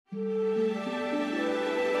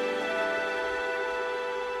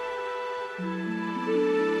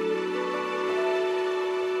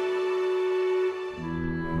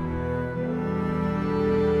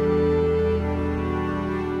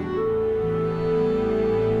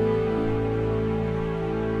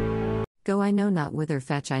Go I know not whither,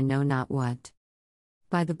 fetch I know not what.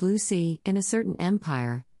 By the blue sea, in a certain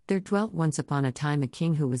empire, there dwelt once upon a time a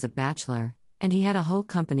king who was a bachelor, and he had a whole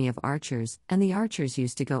company of archers, and the archers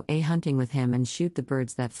used to go hunting with him and shoot the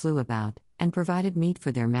birds that flew about, and provided meat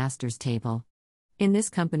for their master's table. In this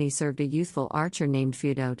company served a youthful archer named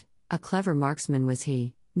Theodote. A clever marksman was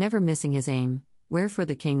he, never missing his aim, wherefore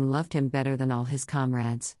the king loved him better than all his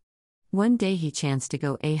comrades. One day he chanced to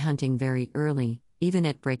go hunting very early, even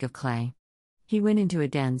at break of clay. He went into a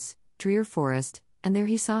dense, drear forest, and there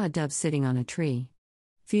he saw a dove sitting on a tree.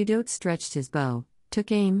 Theodote stretched his bow,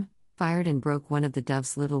 took aim, fired and broke one of the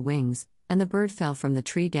dove's little wings, and the bird fell from the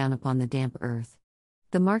tree down upon the damp earth.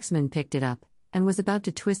 The marksman picked it up, and was about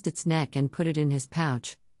to twist its neck and put it in his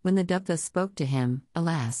pouch, when the dove thus spoke to him,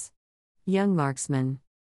 "Alas, young marksman,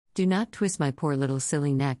 do not twist my poor little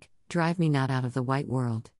silly neck, drive me not out of the white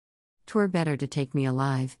world. 'Twere better to take me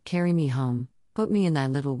alive, carry me home, put me in thy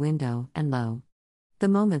little window, and lo, the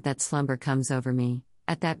moment that slumber comes over me,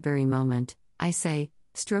 at that very moment, I say,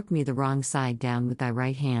 stroke me the wrong side down with thy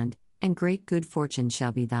right hand, and great good fortune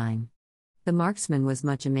shall be thine." The marksman was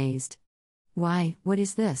much amazed. "Why, what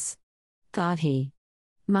is this?" thought he.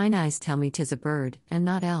 "Mine eyes tell me 'tis a bird, and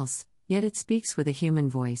not else, yet it speaks with a human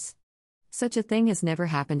voice. Such a thing has never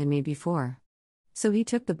happened to me before." So he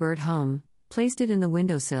took the bird home, placed it in the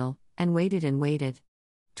windowsill, and waited and waited.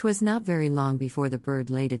 'Twas not very long before the bird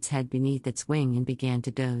laid its head beneath its wing and began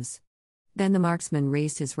to doze. Then the marksman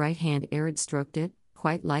raised his right hand ere it stroked it,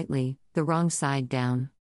 quite lightly, the wrong side down.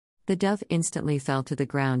 The dove instantly fell to the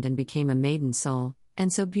ground and became a maiden soul,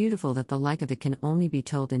 and so beautiful that the like of it can only be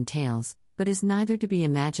told in tales, but is neither to be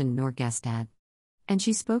imagined nor guessed at. And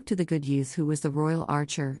she spoke to the good youth who was the royal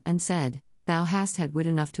archer, and said, "Thou hast had wit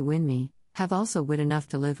enough to win me, have also wit enough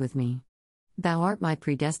to live with me. Thou art my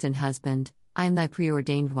predestined husband, I am thy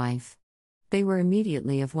preordained wife." They were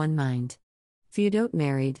immediately of one mind. Theodote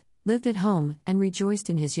married, lived at home, and rejoiced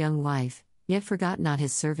in his young wife, yet forgot not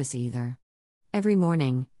his service either. Every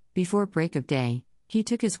morning, before break of day, he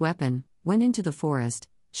took his weapon, went into the forest,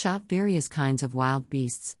 shot various kinds of wild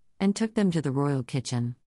beasts, and took them to the royal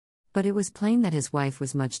kitchen. But it was plain that his wife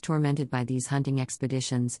was much tormented by these hunting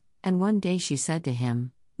expeditions, and one day she said to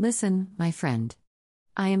him, "Listen, my friend.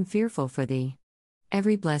 I am fearful for thee.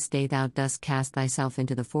 Every blessed day thou dost cast thyself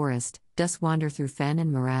into the forest, dost wander through fen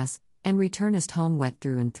and morass, and returnest home wet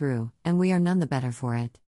through and through, and we are none the better for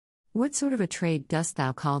it. What sort of a trade dost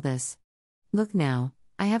thou call this? Look now,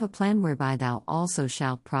 I have a plan whereby thou also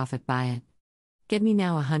shalt profit by it. Get me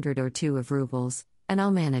now 100 or 2 of rubles, and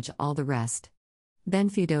I'll manage all the rest." Then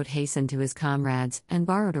Theodote hastened to his comrades, and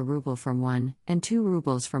borrowed a ruble from one, and 2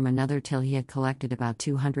 rubles from another till he had collected about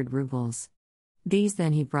 200 rubles. These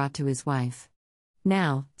then he brought to his wife.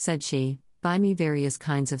 "Now," said she, "buy me various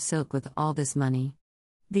kinds of silk with all this money."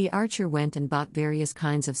 The archer went and bought various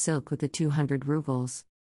kinds of silk with the 200 rubles.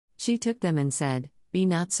 She took them and said, "Be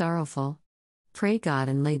not sorrowful. Pray God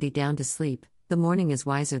and lay thee down to sleep, the morning is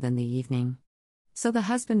wiser than the evening." So the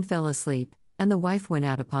husband fell asleep, and the wife went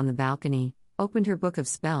out upon the balcony, opened her book of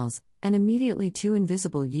spells, and immediately 2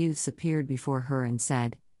 invisible youths appeared before her and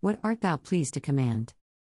said, "What art thou pleased to command?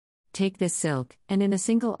 Take this silk, and in a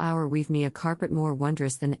single hour weave me a carpet more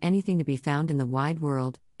wondrous than anything to be found in the wide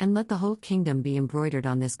world, and let the whole kingdom be embroidered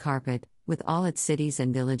on this carpet, with all its cities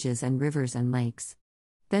and villages and rivers and lakes."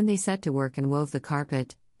 Then they set to work and wove the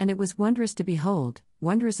carpet, and it was wondrous to behold,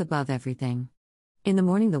 wondrous above everything. In the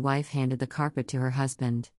morning the wife handed the carpet to her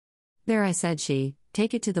husband. "There," I said she,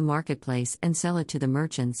 "take it to the marketplace and sell it to the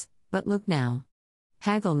merchants, but look now.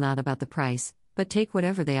 Haggle not about the price, but take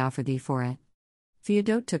whatever they offer thee for it."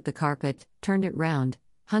 Theodote took the carpet, turned it round,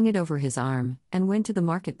 hung it over his arm, and went to the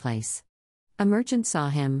marketplace. A merchant saw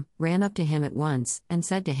him, ran up to him at once, and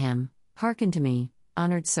said to him, "Hearken to me,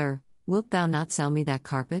 honored sir, wilt thou not sell me that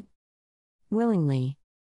carpet?" "Willingly."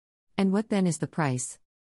 "And what then is the price?"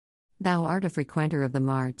 "Thou art a frequenter of the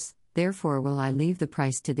marts, therefore will I leave the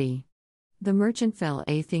price to thee." The merchant fell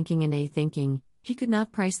thinking and thinking, he could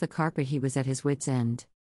not price the carpet, he was at his wits' end.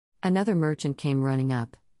 Another merchant came running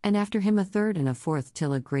up, and after him a third and a fourth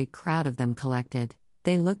till a great crowd of them collected.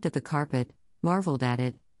 They looked at the carpet, marveled at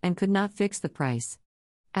it, and could not fix the price.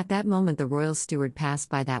 At that moment the royal steward passed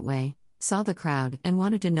by that way, saw the crowd, and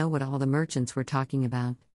wanted to know what all the merchants were talking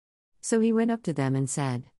about. So he went up to them and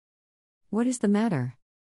said, "What is the matter?"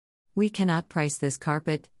 "We cannot price this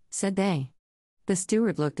carpet," said they. The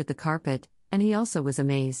steward looked at the carpet, and he also was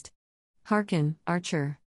amazed. "Hearken,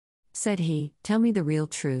 archer," said he, "tell me the real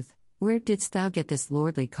truth, where didst thou get this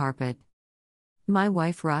lordly carpet?" "My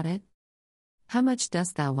wife wrought it." "How much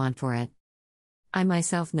dost thou want for it?" "I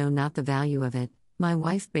myself know not the value of it, my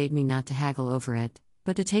wife bade me not to haggle over it,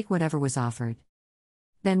 but to take whatever was offered.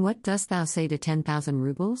 Then what dost thou say to 10,000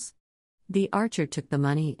 rubles? The archer took the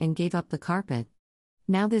money and gave up the carpet.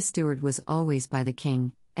 Now this steward was always by the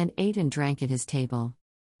king, and ate and drank at his table.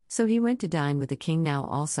 So he went to dine with the king now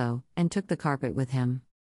also, and took the carpet with him.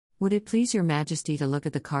 Would it please your majesty to look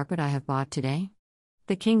at the carpet I have bought today?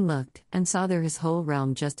 The king looked, and saw there his whole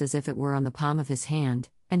realm just as if it were on the palm of his hand,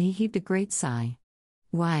 and he heaved a great sigh.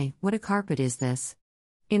 Why, what a carpet is this!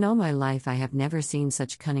 In all my life I have never seen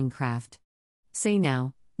such cunning craft. Say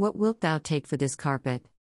now, what wilt thou take for this carpet?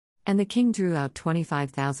 And the king drew out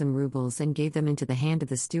 25,000 rubles and gave them into the hand of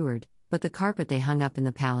the steward, but the carpet they hung up in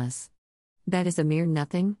the palace. That is a mere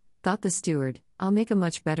nothing, thought the steward, I'll make a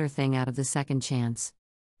much better thing out of the second chance.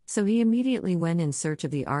 So he immediately went in search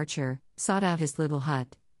of the archer, sought out his little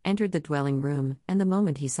hut, entered the dwelling room, and the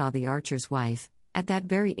moment he saw the archer's wife, at that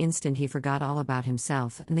very instant he forgot all about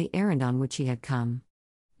himself and the errand on which he had come.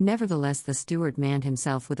 Nevertheless the steward manned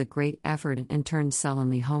himself with a great effort and turned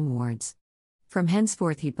sullenly homewards. From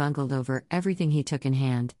henceforth he bungled over everything he took in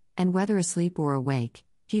hand, and whether asleep or awake,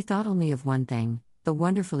 he thought only of one thing, the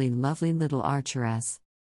wonderfully lovely little archeress.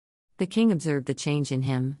 The king observed the change in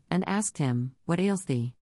him, and asked him, What ails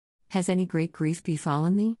thee? Has any great grief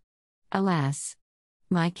befallen thee? Alas!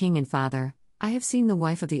 My king and father, I have seen the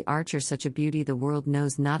wife of the archer, such a beauty the world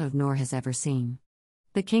knows not of nor has ever seen.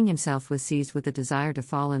 The king himself was seized with a desire to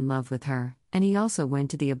fall in love with her, and he also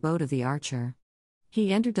went to the abode of the archer.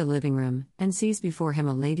 He entered the living room, and seized before him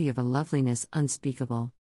a lady of a loveliness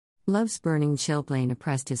unspeakable. Love's burning chilblain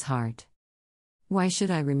oppressed his heart. Why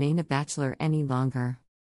should I remain a bachelor any longer?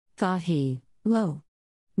 Thought he, lo!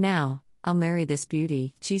 Now, I'll marry this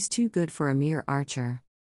beauty, she's too good for a mere archer.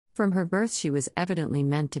 From her birth she was evidently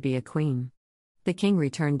meant to be a queen. The king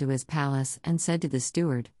returned to his palace and said to the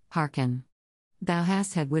steward, Hearken. Thou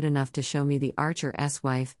hast had wit enough to show me the archer's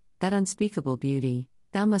wife, that unspeakable beauty,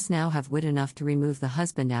 thou must now have wit enough to remove the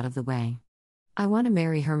husband out of the way. I want to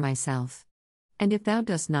marry her myself. And if thou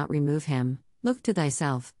dost not remove him, look to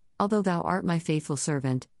thyself, although thou art my faithful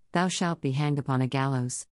servant, thou shalt be hanged upon a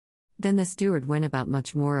gallows. Then the steward went about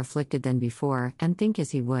much more afflicted than before, and think as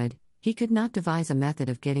he would, he could not devise a method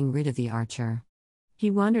of getting rid of the archer. He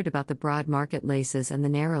wandered about the broad market places and the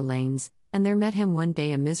narrow lanes, and there met him one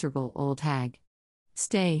day a miserable old hag.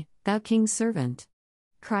 Stay, thou king's servant!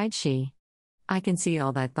 Cried she. I can see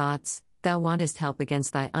all thy thoughts, thou wantest help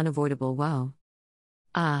against thy unavoidable woe.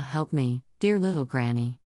 Ah, help me, dear little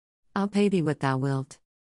granny. I'll pay thee what thou wilt.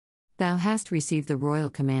 Thou hast received the royal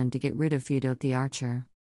command to get rid of Fedot the archer.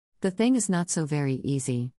 The thing is not so very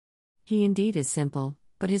easy. He indeed is simple,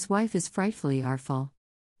 but his wife is frightfully artful.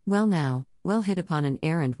 Well now, well hit upon an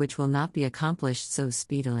errand which will not be accomplished so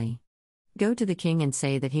speedily. Go to the king and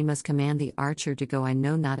say that he must command the archer to go I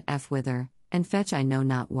know not whither, and fetch I know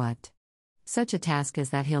not what. Such a task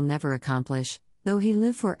as that he'll never accomplish, though he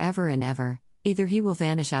live for ever and ever. Either he will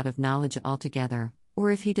vanish out of knowledge altogether,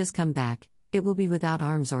 or if he does come back, it will be without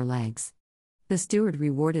arms or legs. The steward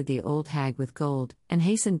rewarded the old hag with gold, and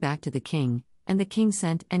hastened back to the king, and the king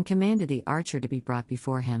sent and commanded the archer to be brought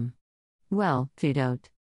before him. Well, Fedot,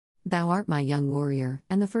 thou art my young warrior,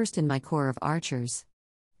 and the first in my corps of archers.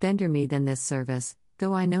 Render me then this service,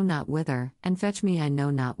 go I know not whither, and fetch me I know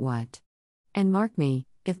not what. And mark me,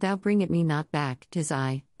 if thou bring it me not back, 'tis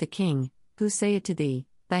I, the king, who say it to thee,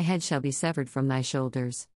 thy head shall be severed from thy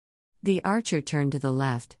shoulders. The archer turned to the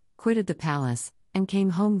left, quitted the palace, and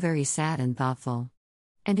came home very sad and thoughtful.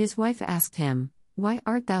 And his wife asked him, Why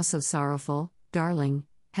art thou so sorrowful, darling?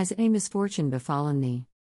 Has any misfortune befallen thee?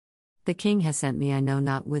 The king has sent me I know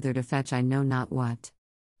not whither to fetch I know not what.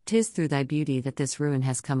 'Tis through thy beauty that this ruin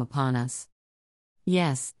has come upon us.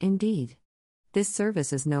 Yes, indeed. This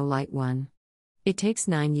service is no light one. It takes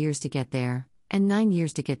 9 years to get there, and 9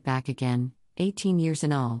 years to get back again, 18 years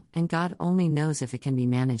in all, and God only knows if it can be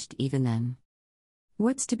managed even then.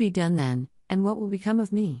 What's to be done then, and what will become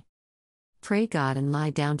of me? Pray God and lie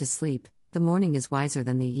down to sleep, the morning is wiser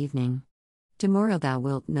than the evening. Tomorrow thou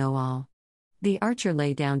wilt know all. The archer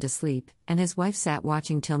lay down to sleep, and his wife sat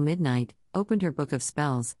watching till midnight, opened her book of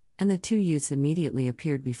spells, and the two youths immediately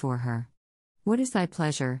appeared before her. What is thy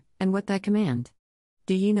pleasure, and what thy command?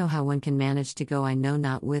 Do ye know how one can manage to go I know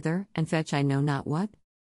not whither, and fetch I know not what?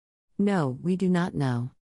 No, we do not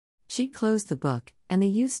know. She closed the book, and the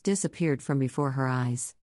youths disappeared from before her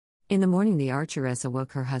eyes. In the morning the archeress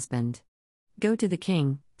awoke her husband. Go to the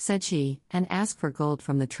king, said she, and ask for gold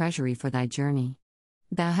from the treasury for thy journey.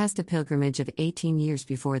 Thou hast a pilgrimage of 18 years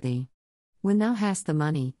before thee. When thou hast the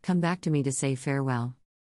money, come back to me to say farewell.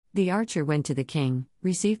 The archer went to the king,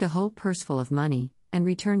 received a whole purseful of money, and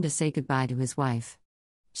returned to say goodbye to his wife.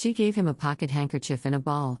 She gave him a pocket handkerchief and a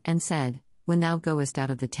ball, and said, when thou goest out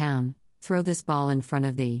of the town, throw this ball in front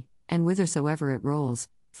of thee, and whithersoever it rolls,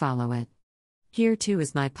 follow it. Here too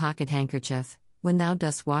is my pocket handkerchief. When thou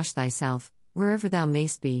dost wash thyself, wherever thou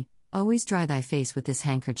mayst be, always dry thy face with this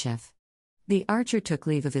handkerchief. The archer took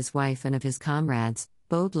leave of his wife and of his comrades,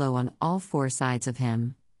 bowed low on all four sides of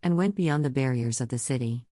him, and went beyond the barriers of the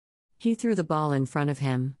city. He threw the ball in front of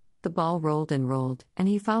him, the ball rolled, and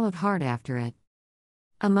he followed hard after it.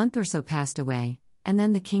 A month or so passed away, and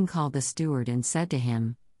then the king called the steward and said to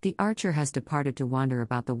him, "The archer has departed to wander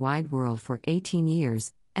about the wide world for 18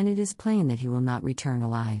 years, and it is plain that he will not return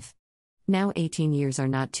alive. Now 18 years are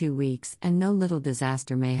not 2 weeks, and no little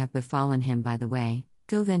disaster may have befallen him by the way.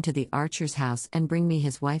 Go then to the archer's house and bring me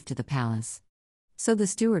his wife to the palace." So the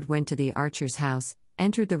steward went to the archer's house,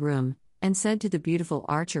 entered the room, and said to the beautiful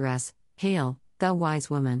archeress, "Hail, thou wise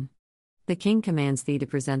woman! The king commands thee to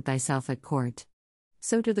present thyself at court."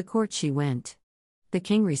 So to the court she went. The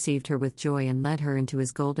king received her with joy and led her into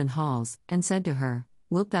his golden halls, and said to her,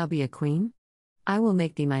 "Wilt thou be a queen? I will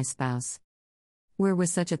make thee my spouse." Where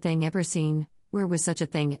was such a thing ever seen, where was such a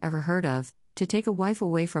thing ever heard of, to take a wife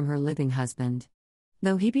away from her living husband?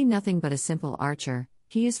 Though he be nothing but a simple archer,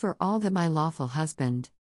 he is for all that my lawful husband.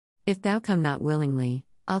 If thou come not willingly,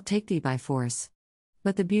 I'll take thee by force.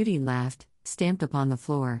 But the beauty laughed, stamped upon the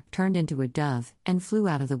floor, turned into a dove, and flew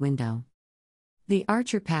out of the window. The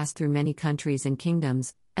archer passed through many countries and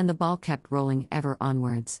kingdoms, and the ball kept rolling ever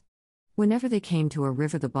onwards. Whenever they came to a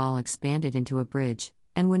river, the ball expanded into a bridge,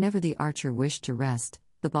 and whenever the archer wished to rest,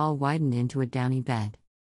 the ball widened into a downy bed.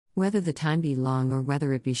 Whether the time be long or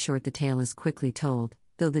whether it be short, the tale is quickly told,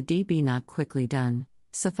 though the deed be not quickly done.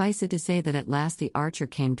 Suffice it to say that at last the archer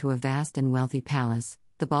came to a vast and wealthy palace.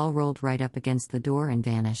 The ball rolled right up against the door and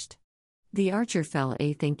vanished. The archer fell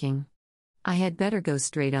a thinking. "I had better go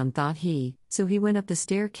straight on," thought he, so he went up the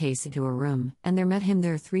staircase into a room, and there met him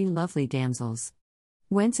 3 lovely damsels.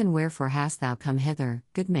 "Whence and wherefore hast thou come hither,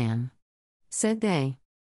 good man?" said they.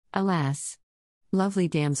 "Alas! Lovely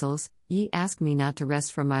damsels, ye ask me not to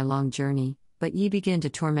rest from my long journey, but ye begin to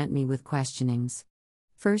torment me with questionings.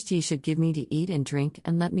 First ye should give me to eat and drink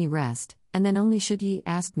and let me rest, and then only should ye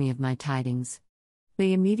ask me of my tidings."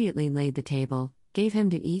 They immediately laid the table, gave him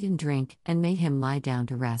to eat and drink, and made him lie down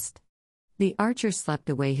to rest. The archer slept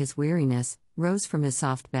away his weariness, rose from his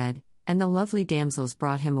soft bed, and the lovely damsels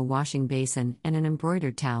brought him a washing basin and an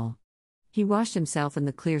embroidered towel. He washed himself in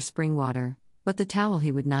the clear spring water, but the towel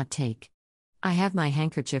he would not take. "I have my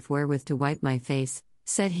handkerchief wherewith to wipe my face,"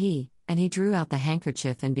 said he, and he drew out the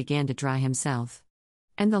handkerchief and began to dry himself.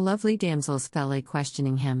 And the lovely damsels fell a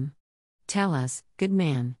questioning him. "Tell us, good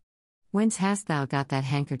man, whence hast thou got that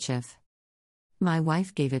handkerchief?" "My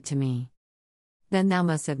wife gave it to me." "Then thou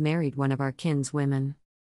must have married one of our kinswomen."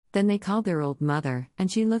 Then they called their old mother,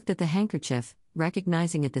 and she looked at the handkerchief,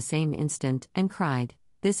 recognizing it the same instant, and cried,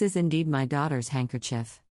 "This is indeed my daughter's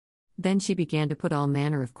handkerchief." Then she began to put all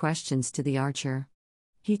manner of questions to the archer.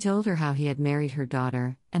 He told her how he had married her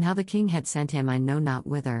daughter, and how the king had sent him I know not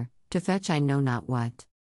whither, to fetch I know not what.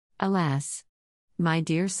 "Alas! My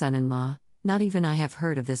dear son-in-law, not even I have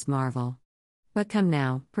heard of this marvel. But come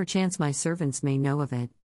now, perchance my servants may know of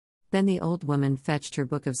it." Then the old woman fetched her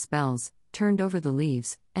book of spells, turned over the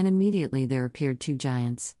leaves, and immediately there appeared 2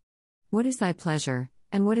 giants. "What is thy pleasure,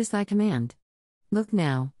 and what is thy command? Look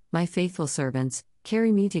now, my faithful servants,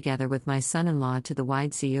 carry me together with my son-in-law to the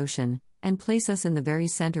wide sea ocean, and place us in the very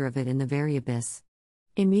center of it in the very abyss."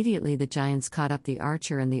 Immediately the giants caught up the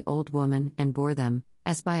archer and the old woman, and bore them,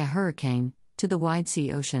 as by a hurricane, to the wide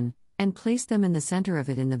sea ocean, and placed them in the center of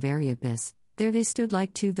it in the very abyss. There they stood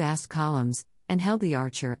like 2 vast columns, and held the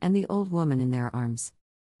archer and the old woman in their arms.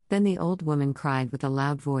 Then the old woman cried with a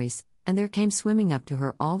loud voice, and there came swimming up to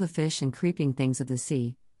her all the fish and creeping things of the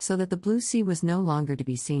sea, so that the blue sea was no longer to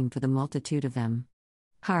be seen for the multitude of them.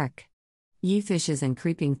 "Hark! Ye fishes and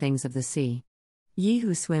creeping things of the sea! Ye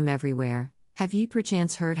who swim everywhere, have ye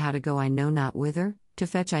perchance heard how to go I know not whither, to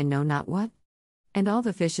fetch I know not what?" And all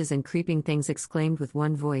the fishes and creeping things exclaimed with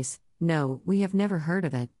one voice, "No, we have never heard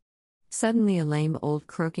of it." Suddenly a lame old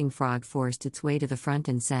croaking frog forced its way to the front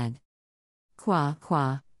and said, "Qua,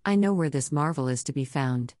 qua, I know where this marvel is to be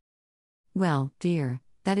found." "Well, dear,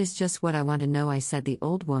 that is just what I want to know," said the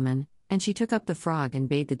old woman, and she took up the frog and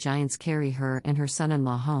bade the giants carry her and her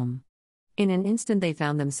son-in-law home. In an instant they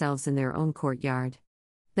found themselves in their own courtyard.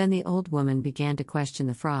 Then the old woman began to question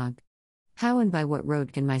the frog. "How and by what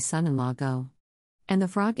road can my son-in-law go?" And the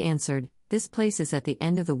frog answered, "This place is at the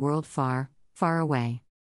end of the world, far, far away.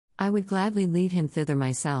 I would gladly lead him thither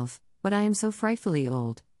myself, but I am so frightfully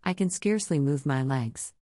old, I can scarcely move my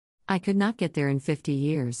legs. I could not get there in 50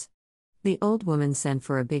 years. The old woman sent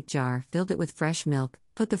for a big jar, filled it with fresh milk,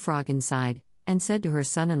 put the frog inside, and said to her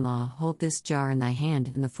son-in-law, "Hold this jar in thy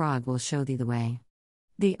hand, and the frog will show thee the way."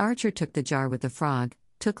 The archer took the jar with the frog,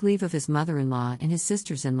 took leave of his mother-in-law and his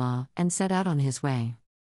sisters-in-law, and set out on his way.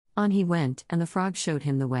 On he went, and the frog showed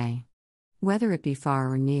him the way. Whether it be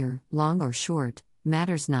far or near, long or short,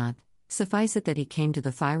 matters not, suffice it that he came to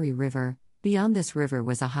the fiery river. Beyond this river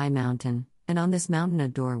was a high mountain, and on this mountain a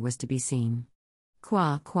door was to be seen.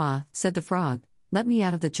 "Qua, qua," said the frog, "let me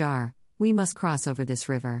out of the jar, we must cross over this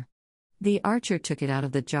river." The archer took it out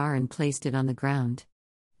of the jar and placed it on the ground.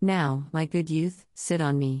 "Now, my good youth, sit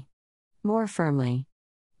on me more firmly.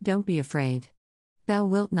 Don't be afraid. Thou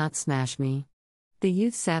wilt not smash me." The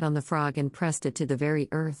youth sat on the frog and pressed it to the very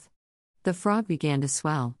earth. The frog began to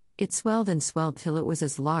swell, it swelled and swelled till it was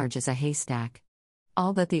as large as a haystack.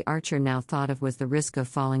 All that the archer now thought of was the risk of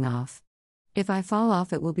falling off. "If I fall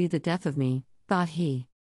off, it will be the death of me," thought he.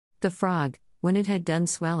 The frog, when it had done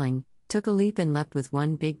swelling, took a leap and leapt with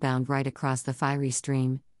one big bound right across the fiery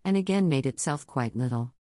stream, and again made itself quite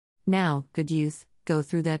little. "Now, good youth, go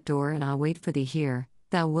through that door, and I'll wait for thee here.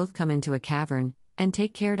 Thou wilt come into a cavern, and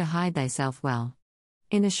take care to hide thyself well.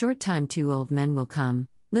 In a short time 2 old men will come,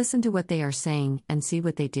 listen to what they are saying, and see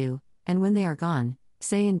what they do, and when they are gone,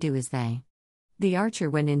 say and do as they." The archer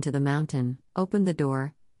went into the mountain, opened the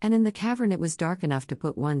door, and in the cavern it was dark enough to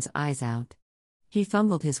put one's eyes out. He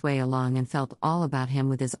fumbled his way along and felt all about him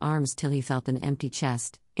with his arms till he felt an empty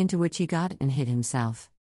chest, into which he got and hid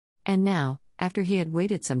himself. And now, after he had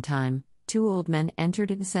waited some time, 2 old men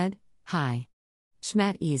entered and said, "Hi,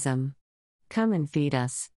 Shmat Izam. Come and feed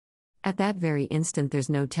us." At that very instant there's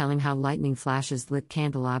no telling how lightning flashes lit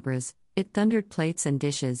candelabras, it thundered plates and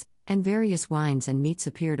dishes, and various wines and meats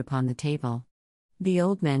appeared upon the table. The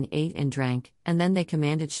old men ate and drank, and then they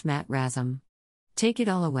commanded Shmat Razum, "Take it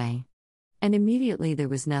all away." And immediately there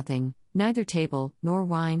was nothing, neither table, nor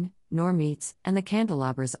wine, nor meats, and the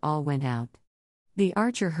candelabras all went out. The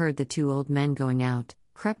archer heard the 2 old men going out,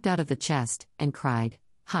 crept out of the chest, and cried,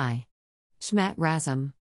 "Hi, Shmat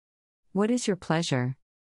Razum. What is your pleasure?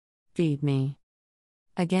 Feed me."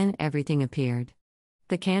 Again everything appeared.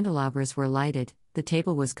 The candelabras were lighted, the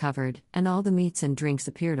table was covered, and all the meats and drinks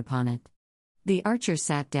appeared upon it. The archer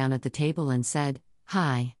sat down at the table and said,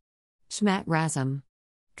 "Hi, Shmat Razum.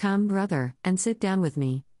 Come, brother, and sit down with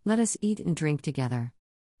me, let us eat and drink together.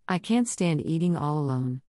 I can't stand eating all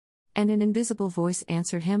alone." And an invisible voice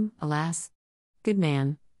answered him, "Alas, good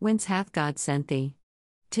man, whence hath God sent thee?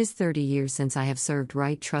 'Tis 30 years since I have served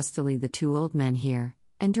right trustfully the 2 old men here,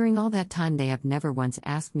 and during all that time they have never once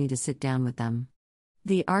asked me to sit down with them."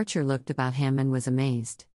 The archer looked about him and was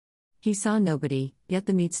amazed. He saw nobody, yet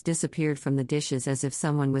the meats disappeared from the dishes as if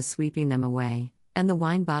someone was sweeping them away, and the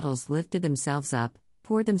wine bottles lifted themselves up,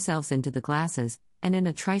 poured themselves into the glasses, and in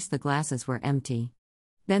a trice the glasses were empty.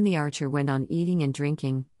 Then the archer went on eating and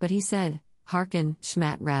drinking, but he said, "Hearken,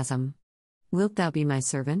 Shmat Razum. Wilt thou be my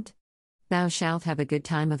servant? Thou shalt have a good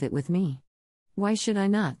time of it with me. Why should I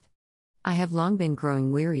not? I have long been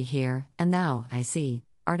growing weary here, and thou, I see,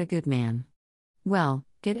 art a good man. Well,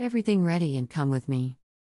 get everything ready and come with me."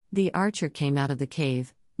 The archer came out of the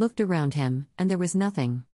cave, looked around him, and there was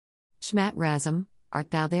nothing. "Shmat Razum,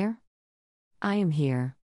 art thou there?" "I am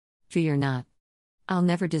here. Fear not. I'll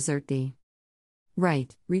never desert thee."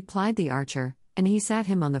 "Right," replied the archer, and he sat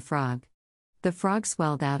him on the frog. The frog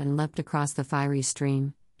swelled out and leapt across the fiery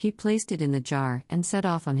stream, he placed it in the jar and set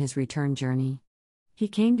off on his return journey. He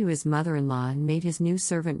came to his mother-in-law and made his new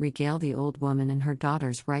servant regale the old woman and her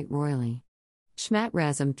daughters right royally. Shmat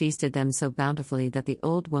Razum feasted them so bountifully that the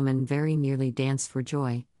old woman very nearly danced for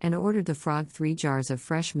joy, and ordered the frog 3 jars of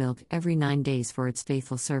fresh milk every 9 days for its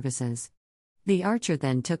faithful services. The archer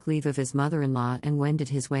then took leave of his mother-in-law and wended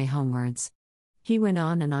his way homewards. He went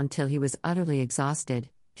on and on till he was utterly exhausted,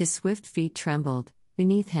 his swift feet trembled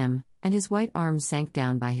beneath him, and his white arms sank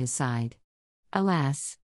down by his side.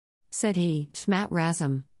 "Alas," said he, "Shmat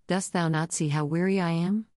Razum, dost thou not see how weary I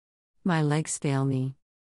am? My legs fail me.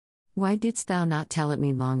 Why didst thou not tell it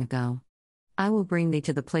me long ago? I will bring thee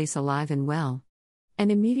to the place alive and well."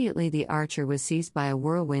 And immediately the archer was seized by a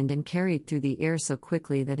whirlwind and carried through the air so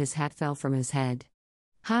quickly that his hat fell from his head.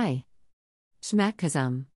 "Hi, Shmat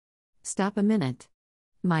Kazum. Stop a minute.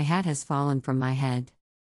 My hat has fallen from my head."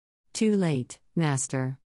 "Too late,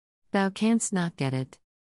 master. Thou canst not get it.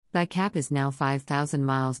 Thy cap is now 5,000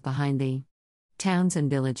 miles behind thee." Towns and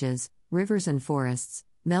villages, rivers and forests,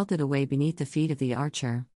 melted away beneath the feet of the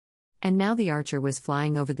archer. And now the archer was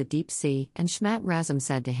flying over the deep sea, and Shmat Razum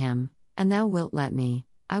said to him, "And thou wilt let me,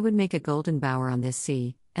 I would make a golden bower on this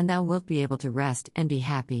sea, and thou wilt be able to rest and be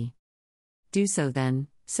happy." "Do so then,"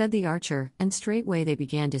 said the archer, and straightway they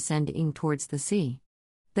began descending towards the sea.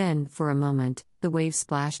 Then, for a moment, the waves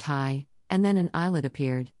splashed high, and then an islet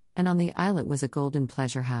appeared, and on the islet was a golden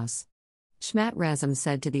pleasure house. Shmat Razum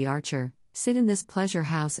said to the archer, "Sit in this pleasure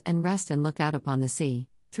house and rest and look out upon the sea.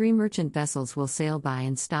 3 merchant vessels will sail by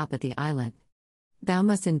and stop at the islet. Thou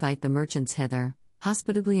must invite the merchants hither,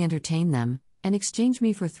 hospitably entertain them, and exchange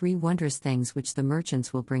me for 3 wondrous things which the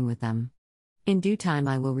merchants will bring with them. In due time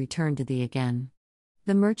I will return to thee again."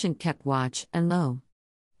 The merchant kept watch, and lo!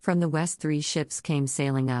 From the west 3 ships came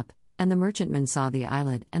sailing up, and the merchantmen saw the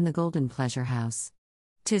islet and the golden pleasure house.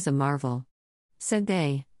 "'Tis a marvel," said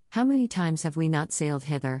they, "how many times have we not sailed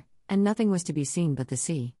hither, and nothing was to be seen but the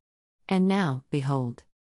sea? And now, behold!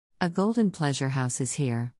 A golden pleasure house is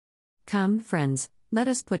here. Come, friends, let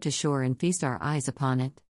us put to shore and feast our eyes upon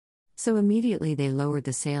it." So immediately they lowered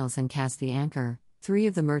the sails and cast the anchor. 3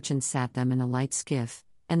 of the merchants sat them in a light skiff,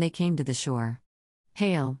 and they came to the shore.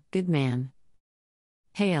 "Hail, good man!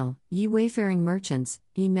 Hail, ye wayfaring merchants,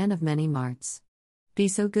 ye men of many marts! Be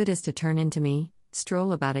so good as to turn into me,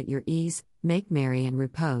 stroll about at your ease, make merry and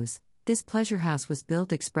repose. This pleasure house was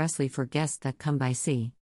built expressly for guests that come by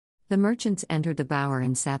sea." The merchants entered the bower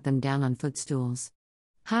and sat them down on footstools.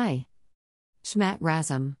 "Hi! Shmat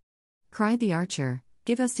Razum!" cried the archer,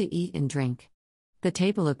 "give us to eat and drink." The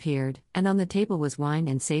table appeared, and on the table was wine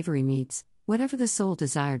and savory meats. Whatever the soul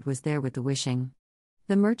desired was there with the wishing.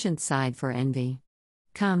 The merchants sighed for envy.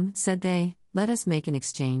 "Come," said they, "let us make an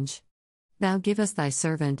exchange. Thou give us thy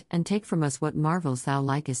servant, and take from us what marvels thou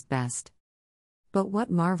likest best." "But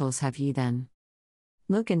what marvels have ye then?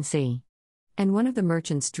 Look and see." And one of the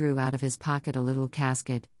merchants drew out of his pocket a little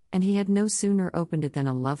casket, and he had no sooner opened it than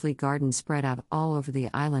a lovely garden spread out all over the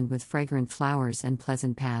island with fragrant flowers and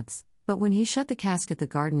pleasant paths. But when he shut the casket, the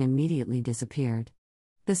garden immediately disappeared.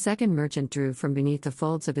 The second merchant drew from beneath the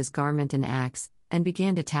folds of his garment an axe, and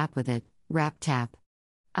began to tap with it. Rap tap.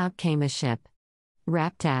 Out came a ship.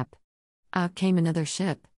 Rap tap. Out came another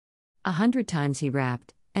ship. 100 times he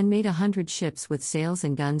rapped, and made 100 ships with sails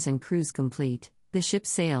and guns and crews complete. The ships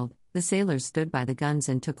sailed, the sailors stood by the guns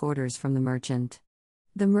and took orders from the merchant.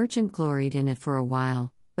 The merchant gloried in it for a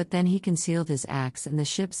while, but then he concealed his axe and the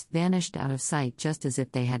ships vanished out of sight just as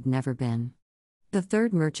if they had never been. The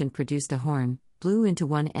third merchant produced a horn, blew into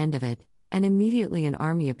one end of it, and immediately an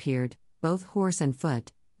army appeared, both horse and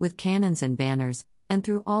foot, with cannons and banners, and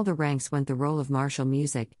through all the ranks went the roll of martial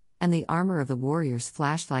music, and the armor of the warriors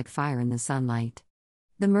flashed like fire in the sunlight.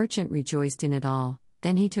 The merchant rejoiced in it all.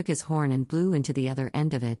 Then he took his horn and blew into the other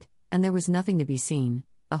end of it, and there was nothing to be seen.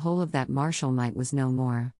 The whole of that martial might was no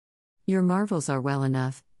more. "Your marvels are well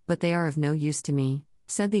enough, but they are of no use to me,"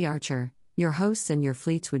 said the archer. "Your hosts and your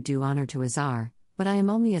fleets would do honor to a czar, but I am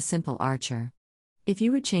only a simple archer. If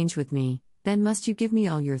you would change with me, then must you give me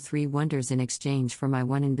all your 3 wonders in exchange for my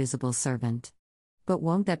one invisible servant. But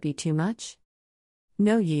won't that be too much?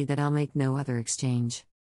 Know ye that I'll make no other exchange."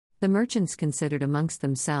 The merchants considered amongst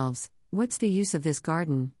themselves, "What's the use of this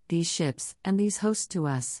garden, these ships, and these hosts to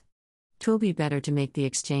us? 'Twill be better to make the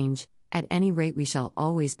exchange. At any rate we shall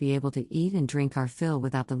always be able to eat and drink our fill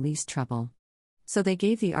without the least trouble." So they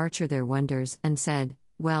gave the archer their wonders, and said,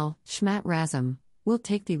 "Well, Shmat Razum, we'll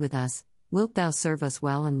take thee with us. Wilt thou serve us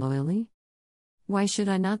well and loyally?" "Why should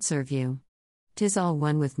I not serve you? 'Tis all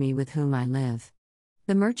one with me with whom I live."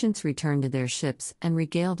 The merchants returned to their ships and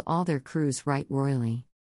regaled all their crews right royally.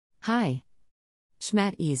 "Hi!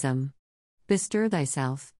 Shmat Razum! Bestir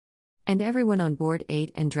thyself." And everyone on board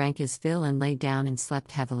ate and drank his fill and lay down and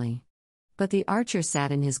slept heavily. But the archer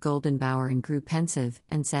sat in his golden bower and grew pensive,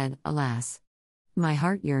 and said, "Alas! My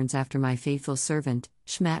heart yearns after my faithful servant,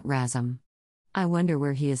 Shmat Razum. I wonder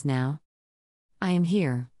where he is now." "I am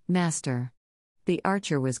here, master." The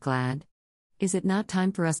archer was glad. "Is it not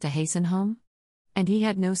time for us to hasten home?" And he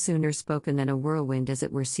had no sooner spoken than a whirlwind as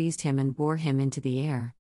it were seized him and bore him into the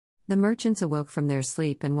air. The merchants awoke from their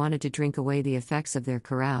sleep and wanted to drink away the effects of their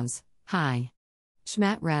carouse. "Hi!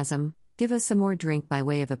 Shmat Razum, give us some more drink by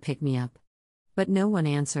way of a pick-me-up." But no one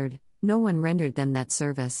answered, no one rendered them that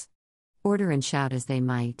service. Order and shout as they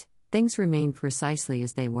might, things remained precisely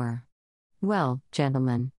as they were. "Well,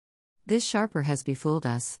 gentlemen, this sharper has befooled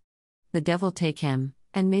us. The devil take him,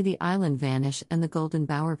 and may the island vanish and the golden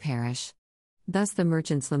bower perish." Thus the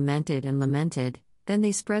merchants lamented and lamented, then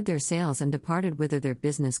they spread their sails and departed whither their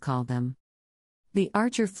business called them. The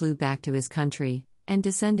archer flew back to his country, and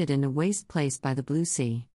descended in a waste place by the blue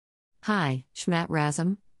sea. "Hi, Shmat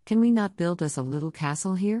Razum, can we not build us a little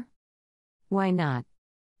castle here?" "Why not?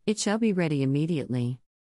 It shall be ready immediately."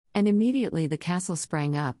 And immediately the castle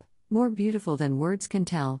sprang up, more beautiful than words can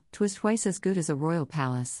tell. 'Twas twice as good as a royal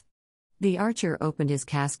palace. The archer opened his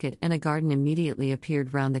casket and a garden immediately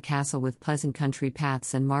appeared round the castle with pleasant country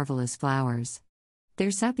paths and marvelous flowers. There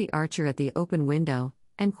sat the archer at the open window,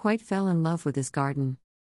 and quite fell in love with his garden.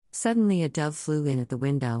 Suddenly a dove flew in at the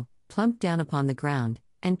window, plumped down upon the ground,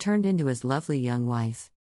 and turned into his lovely young wife.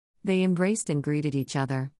 They embraced and greeted each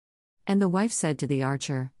other. And the wife said to the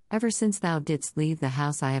archer, "Ever since thou didst leave the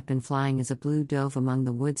house I have been flying as a blue dove among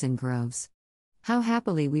the woods and groves. How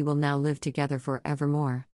happily we will now live together for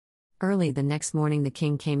evermore." Early the next morning the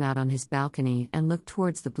king came out on his balcony and looked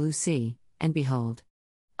towards the blue sea, and behold!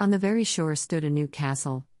 On the very shore stood a new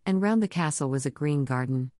castle, and round the castle was a green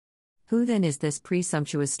garden. "Who then is this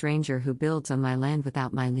presumptuous stranger who builds on my land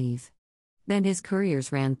without my leave?" Then his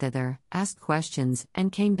couriers ran thither, asked questions,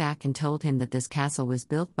 and came back and told him that this castle was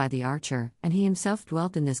built by the archer, and he himself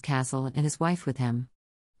dwelt in this castle and his wife with him.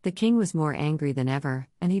 The king was more angry than ever,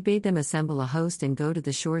 and he bade them assemble a host and go to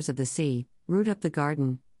the shores of the sea, root up the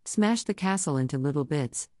garden, smash the castle into little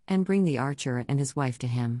bits, and bring the archer and his wife to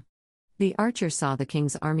him. The archer saw the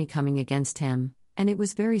king's army coming against him, and it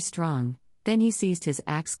was very strong. Then he seized his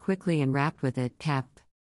axe quickly and rapped with it, cap.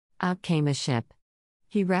 Out came a ship.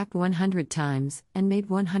 He rapped 100 times, and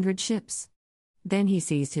made 100 ships. Then he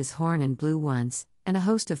seized his horn and blew once, and a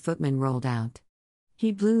host of footmen rolled out.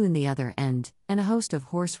 He blew in the other end, and a host of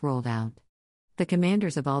horse rolled out. The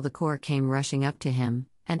commanders of all the corps came rushing up to him,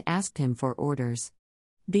 and asked him for orders.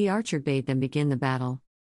 The archer bade them begin the battle.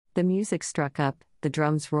 The music struck up, the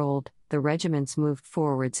drums rolled, the regiments moved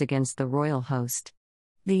forwards against the royal host.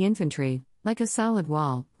 The infantry, like a solid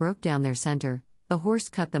wall, broke down their center, the horse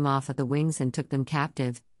cut them off at the wings and took them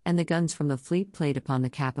captive, and the guns from the fleet played upon the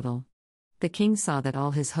capital. The king saw that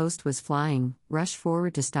all his host was flying, rushed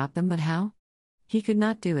forward to stop them, but how? He could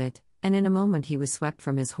not do it, and in a moment he was swept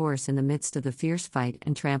from his horse in the midst of the fierce fight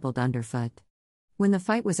and trampled underfoot. When the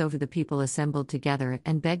fight was over, the people assembled together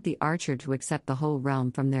and begged the archer to accept the whole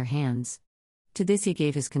realm from their hands. To this he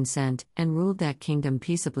gave his consent, and ruled that kingdom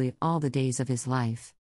peaceably all the days of his life.